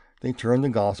God? They turn the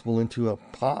gospel into a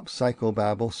pop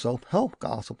psychobabble self-help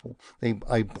gospel.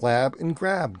 I blab and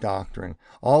grab doctrine,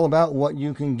 all about what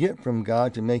you can get from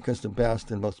God to make us the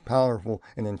best and most powerful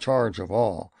and in charge of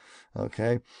all.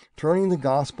 Okay? Turning the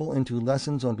gospel into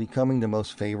lessons on becoming the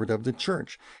most favored of the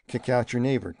church. Kick out your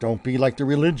neighbor. Don't be like the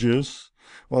religious.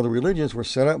 Well, the religious were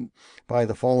set up by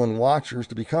the fallen watchers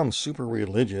to become super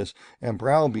religious and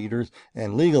browbeaters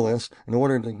and legalists in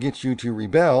order to get you to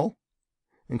rebel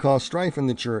and cause strife in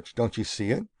the church. Don't you see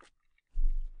it?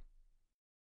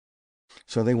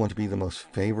 So they want to be the most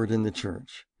favored in the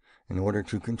church in order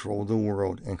to control the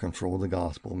world and control the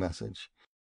gospel message.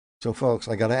 So folks,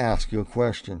 I got to ask you a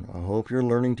question. I hope you're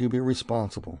learning to be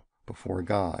responsible before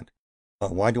God.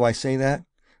 Why do I say that?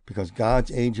 Because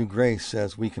God's age of grace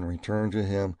says we can return to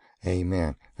him.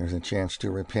 Amen. There's a chance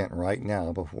to repent right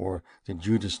now before the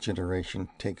Judas generation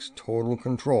takes total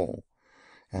control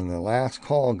and the last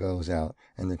call goes out,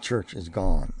 and the church is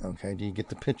gone. Okay, do you get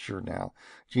the picture now?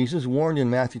 Jesus warned in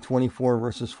Matthew 24,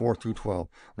 verses 4 through 12.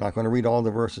 I'm not going to read all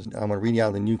the verses. I'm going to read you out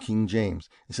of the New King James.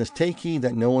 It says, "Take heed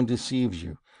that no one deceives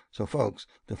you." So, folks,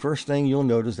 the first thing you'll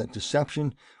notice that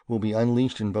deception will be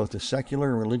unleashed in both the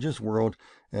secular and religious world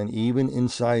and even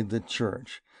inside the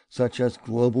church, such as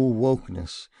global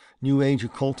wokeness, New Age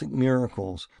occultic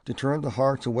miracles, to turn the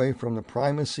hearts away from the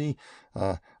primacy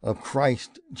of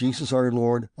Christ, Jesus our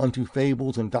Lord, unto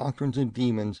fables and doctrines of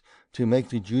demons, to make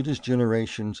the Judas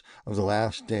generations of the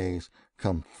last days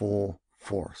come full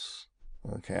force.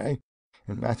 Okay?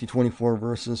 And Matthew 24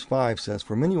 verses 5 says,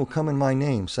 "For many will come in my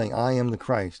name, saying, I am the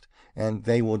Christ, and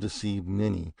they will deceive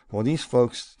many." Well, these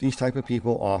folks, these type of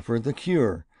people offer the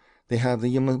cure. They have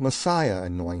the Messiah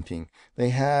anointing. They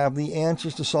have the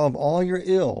answers to solve all your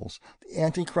ills. The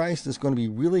Antichrist is going to be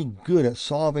really good at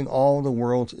solving all the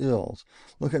world's ills.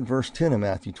 Look at verse 10 of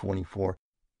Matthew 24.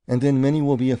 "And then many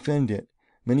will be offended.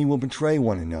 Many will betray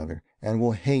one another and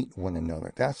will hate one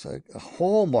another." That's a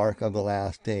hallmark of the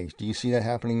last days. Do you see that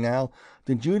happening now?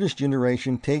 The Judas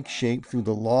generation takes shape through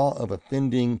the law of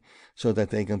offending so that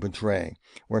they can betray,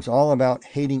 where it's all about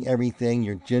hating everything,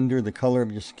 your gender, the color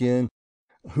of your skin,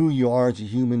 who you are as a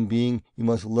human being. You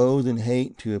must loathe and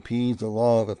hate to appease the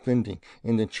law of offending.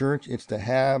 In the church, it's the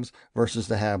haves versus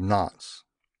the have-nots.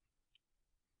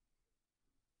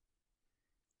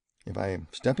 If I am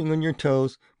stepping on your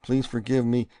toes, please forgive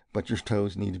me, but your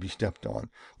toes need to be stepped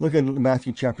on. Look at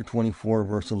Matthew chapter 24,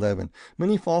 verse 11.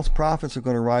 "Many false prophets are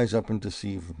going to rise up and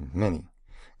deceive many."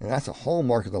 And that's a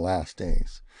hallmark of the last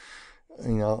days.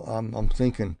 You know, I'm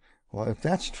thinking, well, if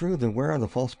that's true, then where are the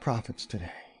false prophets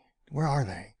today? Where are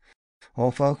they?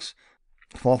 Well, folks,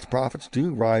 false prophets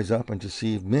do rise up and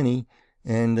deceive many.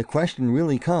 And the question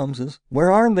really comes is, where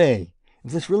are they?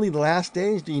 If this really the last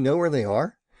days, do you know where they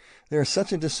are? There's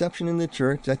such a deception in the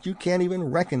church that you can't even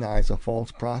recognize a false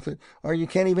prophet, or you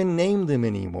can't even name them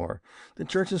anymore. The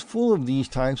church is full of these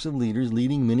types of leaders,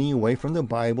 leading many away from the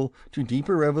Bible to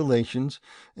deeper revelations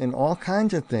and all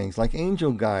kinds of things like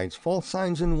angel guides, false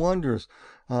signs and wonders,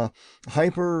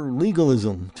 hyper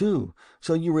legalism too.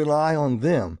 So you rely on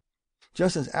them,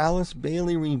 just as Alice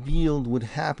Bailey revealed would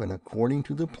happen according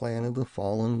to the plan of the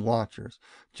fallen watchers,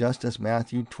 just as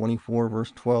Matthew 24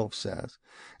 verse 12 says.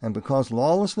 And because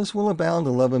lawlessness will abound,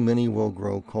 the love of many will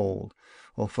grow cold.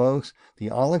 Well, folks, the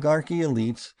oligarchy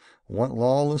elites want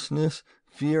lawlessness,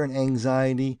 fear, and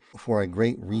anxiety for a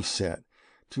great reset,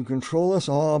 to control us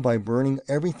all by burning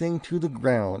everything to the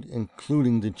ground,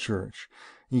 including the church.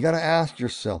 You got to ask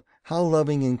yourself, how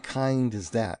loving and kind is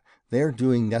that? They're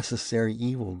doing necessary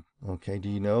evil. Okay, do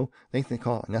you know? They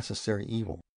call it necessary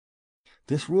evil.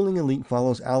 This ruling elite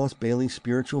follows Alice Bailey's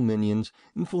spiritual minions,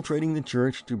 infiltrating the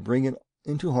church to bring it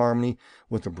into harmony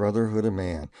with the brotherhood of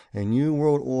man, a new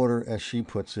world order, as she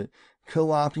puts it,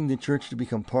 co-opting the church to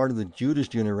become part of the Judas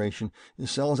generation who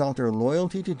sells out their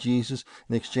loyalty to Jesus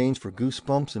in exchange for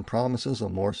goosebumps and promises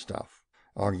of more stuff.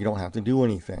 Or you don't have to do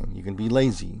anything. You can be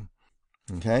lazy.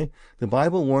 Okay? The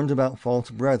Bible warns about false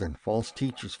brethren, false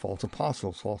teachers, false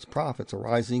apostles, false prophets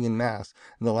arising in mass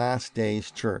in the last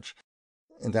days church.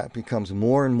 And that becomes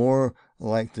more and more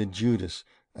like the Judas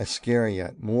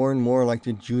Iscariot, more and more like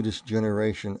the Judas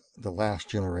generation, the last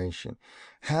generation.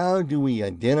 How do we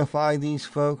identify these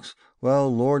folks?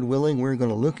 Well, Lord willing, we're going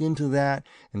to look into that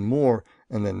and more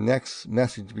in the next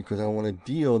message, because I want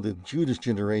to deal the Judas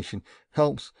generation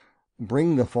helps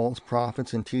bring the false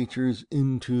prophets and teachers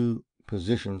into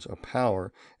positions of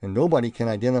power, and nobody can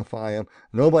identify them,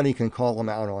 nobody can call them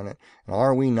out on it. And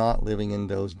are we not living in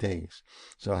those days?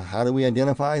 So how do we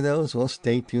identify those? Well,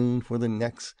 stay tuned for the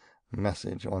next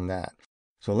message on that.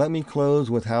 So let me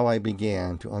close with how I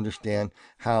began, to understand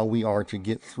how we are to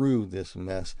get through this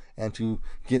mess and to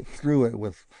get through it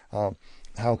with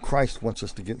how Christ wants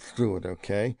us to get through it,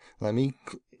 okay? Let me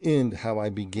end how I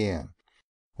began.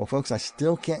 Well, folks, I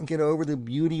still can't get over the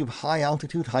beauty of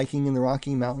high-altitude hiking in the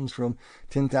Rocky Mountains from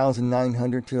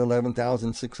 10,900 to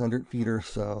 11,600 feet or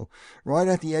so, right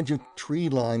at the edge of tree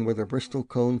line where the Bristol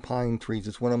cone pine trees.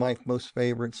 It's one of my most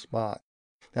favorite spots.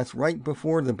 That's right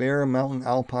before the Bear Mountain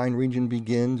Alpine region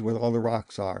begins, where all the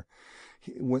rocks are.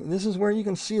 This is where you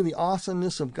can see the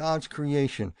awesomeness of God's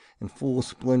creation in full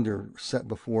splendor set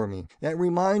before me. That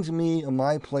reminds me of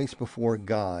my place before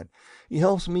God. He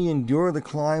helps me endure the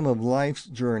climb of life's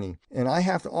journey, and I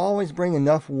have to always bring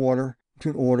enough water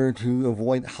in order to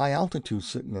avoid high altitude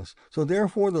sickness. So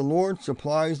therefore the Lord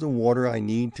supplies the water I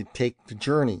need to take the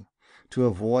journey, to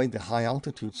avoid the high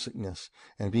altitude sickness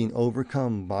and being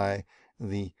overcome by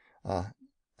the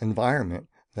environment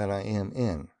that I am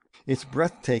in. It's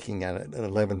breathtaking at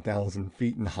 11,000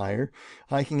 feet and higher.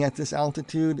 Hiking at this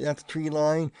altitude at the tree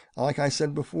line, like I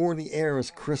said before, the air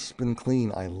is crisp and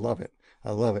clean. I love it.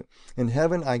 I love it. In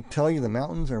heaven, I tell you, the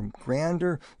mountains are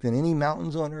grander than any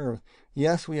mountains on earth.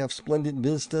 Yes, we have splendid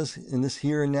vistas in this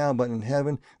here and now, but in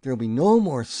heaven, there will be no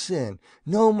more sin,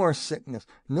 no more sickness,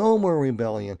 no more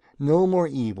rebellion, no more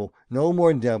evil, no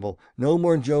more devil, no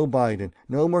more Joe Biden,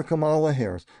 no more Kamala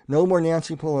Harris, no more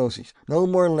Nancy Pelosi's, no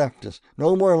more leftists,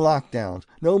 no more lockdowns,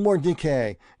 no more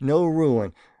decay, no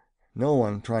ruin, no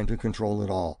one trying to control it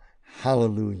all.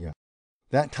 Hallelujah.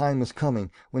 That time is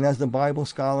coming when, as the Bible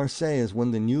scholars say, is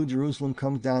when the new Jerusalem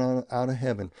comes down out of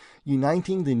heaven,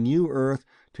 uniting the new earth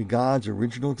to God's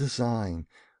original design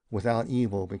without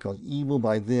evil, because evil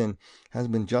by then has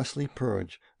been justly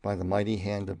purged by the mighty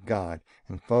hand of God.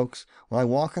 And folks, when I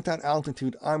walk at that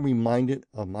altitude, I'm reminded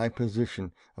of my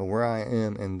position of where I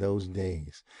am in those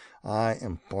days. I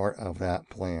am part of that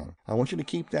plan. I want you to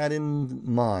keep that in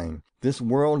mind. This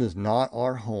world is not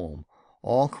our home.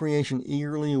 All creation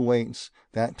eagerly awaits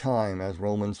that time, as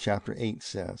Romans chapter 8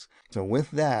 says. So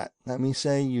with that, let me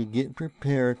say you get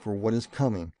prepared for what is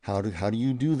coming. How do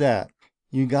you do that?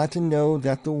 You got to know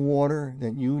that the water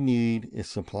that you need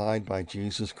is supplied by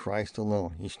Jesus Christ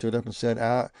alone. He stood up and said,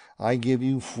 I give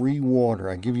you free water.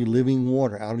 I give you living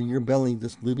water. Out of your belly,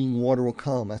 this living water will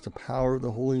come. That's the power of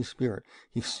the Holy Spirit.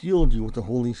 He sealed you with the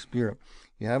Holy Spirit.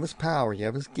 You have His power. You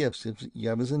have His gifts. You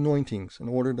have His anointings in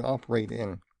order to operate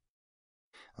in.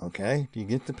 Okay, do you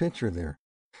get the picture there?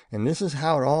 And this is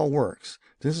how it all works.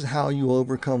 This is how you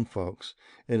overcome, folks.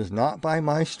 It is not by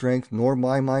my strength, nor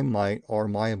by my might or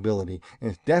my ability. And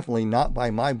it's definitely not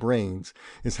by my brains.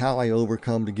 It's how I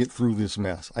overcome to get through this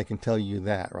mess. I can tell you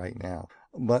that right now.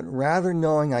 But rather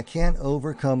knowing I can't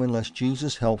overcome unless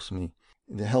Jesus helps me.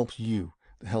 That helps you.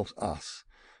 That helps us.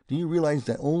 Do you realize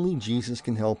that only Jesus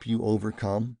can help you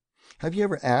overcome? Have you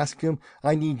ever asked him,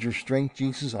 I need your strength,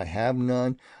 Jesus, I have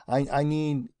none. I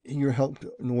need your help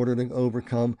in order to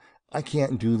overcome. I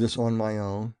can't do this on my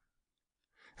own.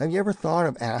 Have you ever thought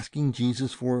of asking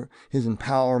Jesus for his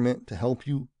empowerment to help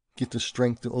you get the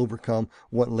strength to overcome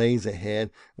what lays ahead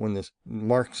when this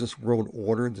Marxist world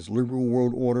order, this liberal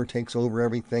world order takes over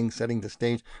everything, setting the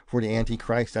stage for the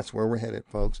Antichrist? That's where we're headed,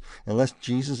 folks. Unless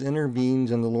Jesus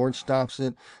intervenes and the Lord stops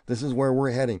it, this is where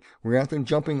we're heading. We're at the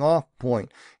jumping off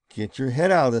point. Get your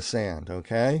head out of the sand,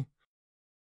 okay?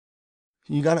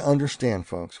 You got to understand,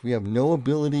 folks, we have no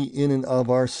ability in and of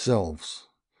ourselves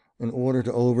in order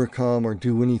to overcome or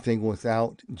do anything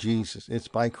without Jesus. It's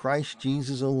by Christ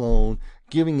Jesus alone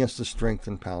giving us the strength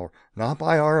and power, not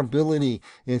by our ability.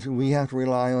 We have to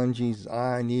rely on Jesus.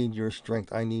 I need your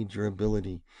strength. I need your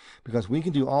ability, because we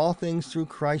can do all things through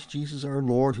Christ Jesus our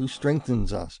Lord, who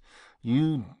strengthens us.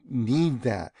 You need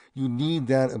that. You need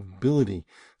that ability.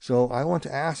 So I want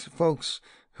to ask folks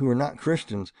who are not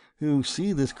Christians, who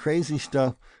see this crazy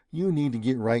stuff, you need to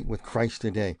get right with Christ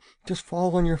today. Just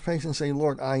fall on your face and say,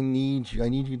 Lord, I need you. I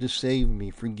need you to save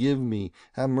me. Forgive me.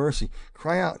 Have mercy.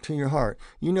 Cry out to your heart.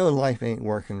 You know life ain't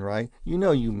working right. You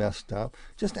know you messed up.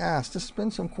 Just ask. Just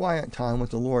spend some quiet time with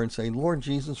the Lord and say, Lord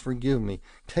Jesus, forgive me.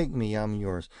 Take me. I'm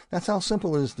yours. That's how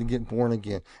simple it is to get born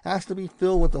again. Ask to be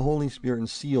filled with the Holy Spirit and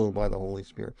sealed by the Holy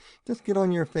Spirit. Just get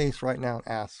on your face right now and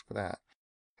ask for that.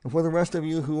 And for the rest of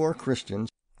you who are Christians,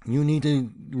 you need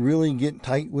to really get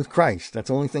tight with Christ. That's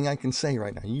the only thing I can say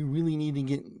right now. You really need to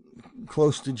get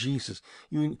close to Jesus.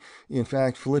 In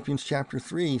fact, Philippians chapter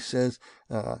 3 says,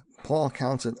 Paul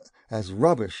counts it as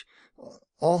rubbish,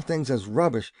 all things as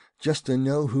rubbish, just to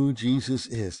know who Jesus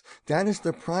is. That is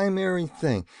the primary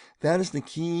thing. That is the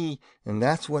key, and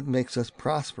that's what makes us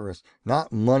prosperous.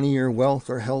 Not money or wealth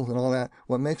or health and all that.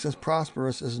 What makes us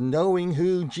prosperous is knowing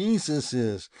who Jesus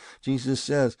is. Jesus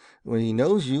says, when he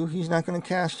knows you, he's not going to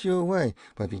cast you away.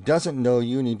 But if he doesn't know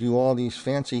you and you do all these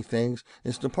fancy things,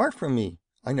 it's depart from me.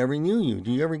 I never knew you.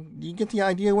 Do you get the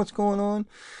idea what's going on?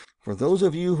 For those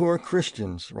of you who are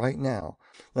Christians right now,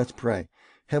 let's pray.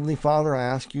 Heavenly Father, I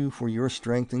ask you for your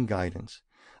strength and guidance.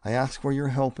 I ask for your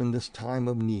help in this time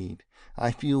of need.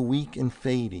 I feel weak and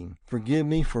fading. Forgive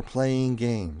me for playing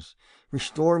games.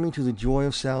 Restore me to the joy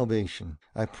of salvation.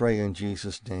 I pray in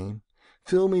Jesus' name.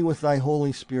 Fill me with thy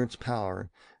Holy Spirit's power.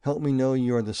 Help me know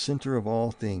you are the center of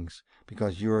all things,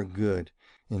 because you are good.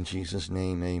 In Jesus'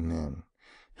 name, amen.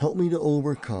 Help me to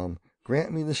overcome.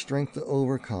 Grant me the strength to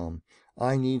overcome.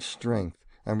 I need strength.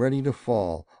 I'm ready to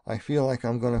fall. I feel like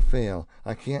I'm going to fail.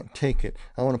 I can't take it.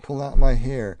 I want to pull out my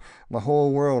hair. My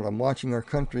whole world, I'm watching our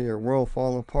country, our world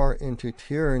fall apart into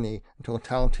tyranny, into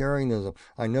totalitarianism.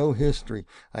 I know history.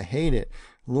 I hate it.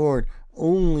 Lord,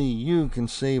 only you can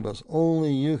save us.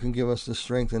 Only you can give us the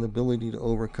strength and ability to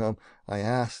overcome. I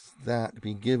ask that to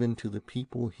be given to the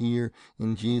people here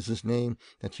in Jesus' name,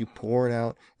 that you pour it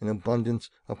out in abundance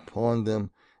upon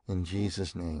them in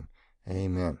Jesus' name.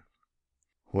 Amen.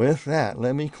 With that,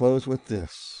 let me close with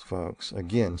this, folks.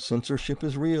 Again, censorship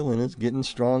is real and it's getting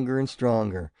stronger and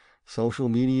stronger. Social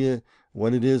media,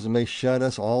 what it is, may shut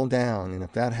us all down. And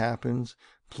if that happens,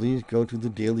 please go to the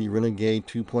Daily Renegade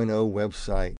 2.0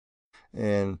 website,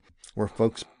 and where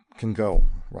folks can go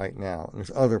right now. And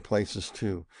there's other places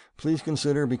too. Please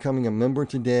consider becoming a member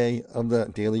today of the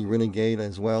Daily Renegade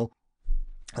as well.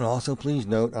 And also please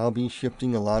note, I'll be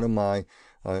shifting a lot of my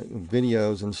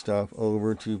videos and stuff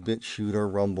over to BitChute or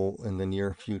Rumble in the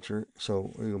near future,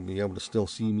 so you'll be able to still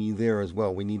see me there as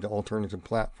well. We need the alternative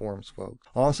platforms, folks.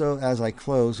 Also, as I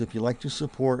close, if you'd like to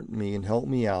support me and help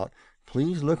me out,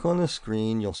 please look on the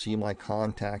screen. You'll see my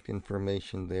contact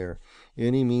information there.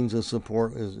 Any means of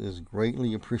support is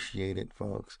greatly appreciated,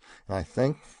 folks. And I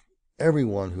thank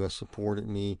everyone who has supported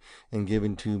me and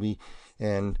given to me.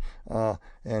 And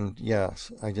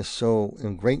yes, I just so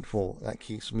am grateful. That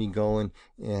keeps me going,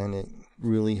 and it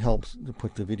really helps to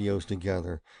put the videos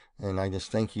together. And I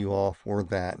just thank you all for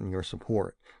that and your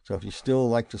support. So if you still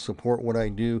like to support what I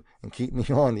do and keep me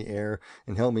on the air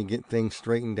and help me get things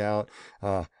straightened out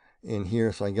in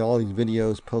here, so I get all these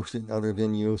videos posted in other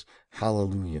venues,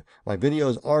 hallelujah. My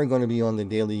videos are going to be on the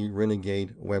Daily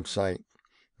Renegade website,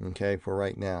 okay, for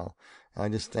right now. I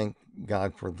just thank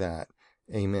God for that.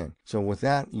 Amen. So with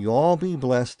that, you all be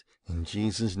blessed in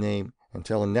Jesus' name.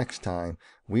 Until next time,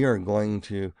 we are going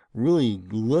to really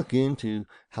look into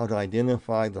how to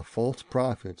identify the false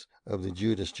prophets of the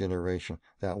Judas generation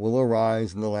that will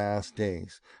arise in the last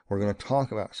days. We're going to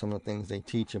talk about some of the things they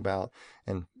teach about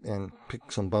and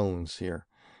pick some bones here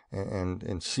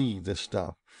and see this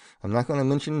stuff. I'm not going to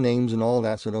mention names and all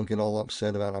that, so don't get all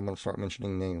upset about it. I'm going to start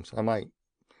mentioning names.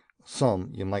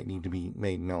 Some you might need to be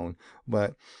made known,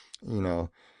 but you know,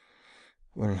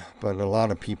 But a lot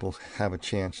of people have a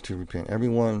chance to repent.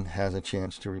 Everyone has a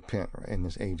chance to repent in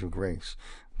this age of grace.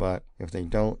 But if they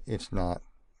don't, it's not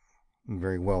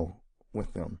very well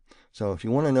with them. So if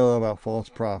you want to know about false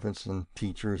prophets and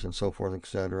teachers and so forth,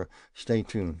 etc., stay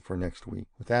tuned for next week.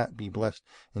 With that, be blessed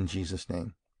in Jesus'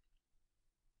 name.